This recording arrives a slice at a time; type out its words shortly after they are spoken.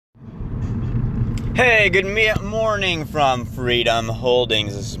Hey, good morning from Freedom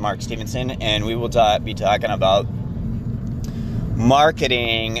Holdings. This is Mark Stevenson, and we will be talking about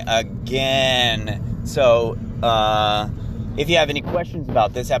marketing again. So, if you have any questions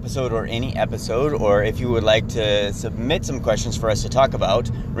about this episode or any episode, or if you would like to submit some questions for us to talk about,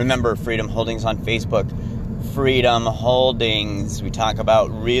 remember Freedom Holdings on Facebook. Freedom Holdings. We talk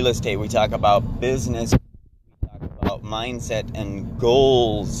about real estate. We talk about business. We talk about mindset and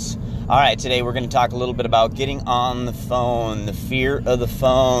goals. All right, today we're going to talk a little bit about getting on the phone, the fear of the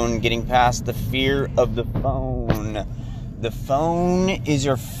phone, getting past the fear of the phone. The phone is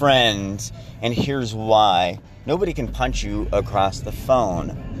your friend, and here's why. Nobody can punch you across the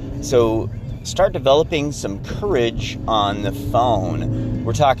phone. So start developing some courage on the phone.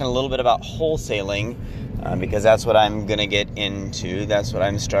 We're talking a little bit about wholesaling because that's what I'm going to get into. That's what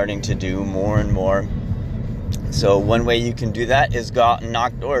I'm starting to do more and more. So one way you can do that is go out and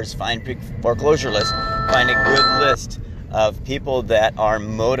knock doors, find pre-foreclosure lists, find a good list of people that are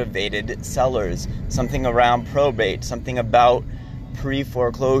motivated sellers, something around probate, something about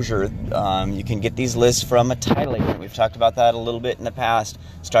pre-foreclosure. You can get these lists from a title agent. We've talked about that a little bit in the past.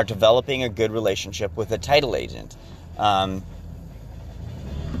 Start developing a good relationship with a title agent.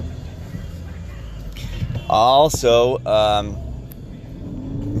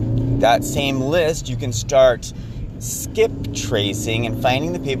 That same list, you can start skip tracing and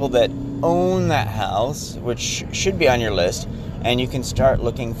finding the people that own that house, which should be on your list, and you can start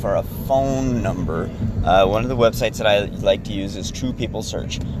looking for a phone number. One of the websites that I like to use is True People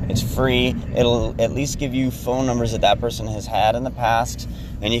Search. It's free. It'll at least give you phone numbers that person has had in the past,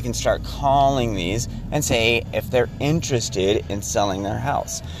 and you can start calling these and say if they're interested in selling their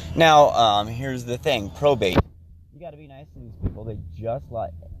house. Now, here's the thing, probate. You got to be nice to these people. They just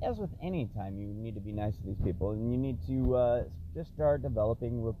like, as with any time, you need to be nice to these people, and you need to just start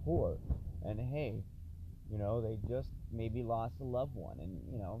developing rapport. And hey, they just maybe lost a loved one, and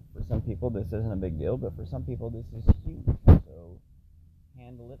for some people this isn't a big deal, but for some people this is huge. So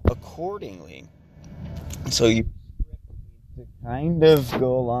handle it accordingly. So you to kind of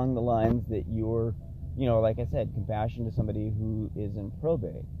go along the lines that you're, like I said, compassion to somebody who is in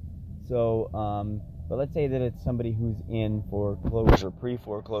probate. So, but let's say that it's somebody who's in foreclosure,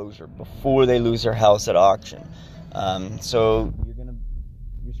 pre-foreclosure, before they lose their house at auction. So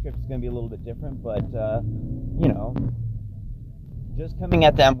your script is going to be a little bit different, but, just coming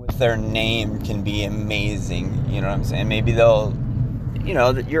at them with their name can be amazing. You know what I'm saying? Maybe they'll,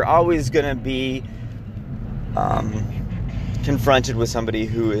 that you're always going to be confronted with somebody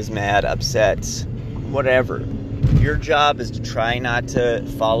who is mad, upset, whatever. Your job is to try not to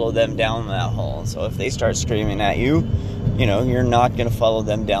follow them down that hole. So if they start screaming at you, you're not going to follow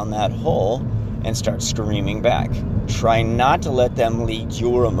them down that hole and start screaming back. Try not to let them lead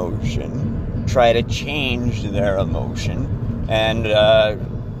your emotion. Try to change their emotion. And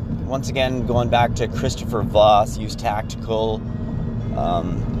once again, going back to Christopher Voss, use tactical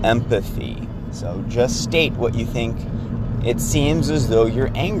empathy. So just state what you think. It seems as though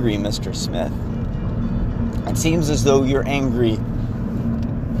you're angry, Mr. Smith. It seems as though you're angry,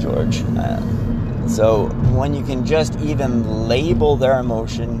 George. So when you can just even label their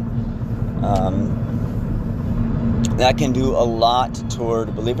emotion, that can do a lot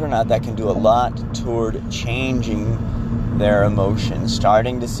toward, believe it or not, that can do a lot toward changing their emotion,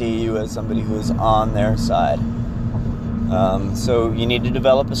 starting to see you as somebody who is on their side. So you need to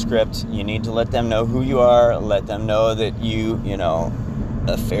develop a script. You need to let them know who you are, let them know that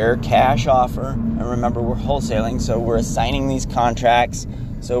a fair cash offer. And remember, we're wholesaling, so we're assigning these contracts,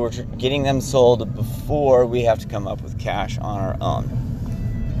 so we're getting them sold before we have to come up with cash on our own.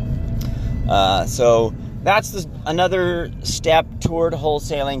 So that's another step toward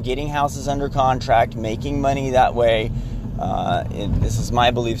wholesaling, getting houses under contract, making money that way. This is my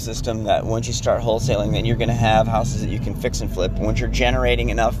belief system that once you start wholesaling, then you're going to have houses that you can fix and flip. Once you're generating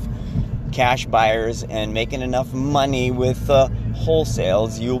enough cash buyers and making enough money with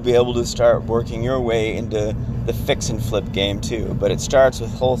wholesales, you'll be able to start working your way into the fix and flip game too. But it starts with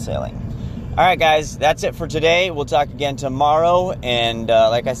wholesaling. All right, guys, that's it for today. We'll talk again tomorrow. And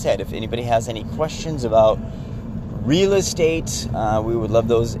like I said, if anybody has any questions about real estate, we would love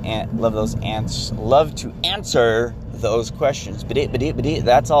to answer those questions. But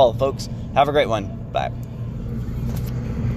that's all, folks. Have a great one. Bye.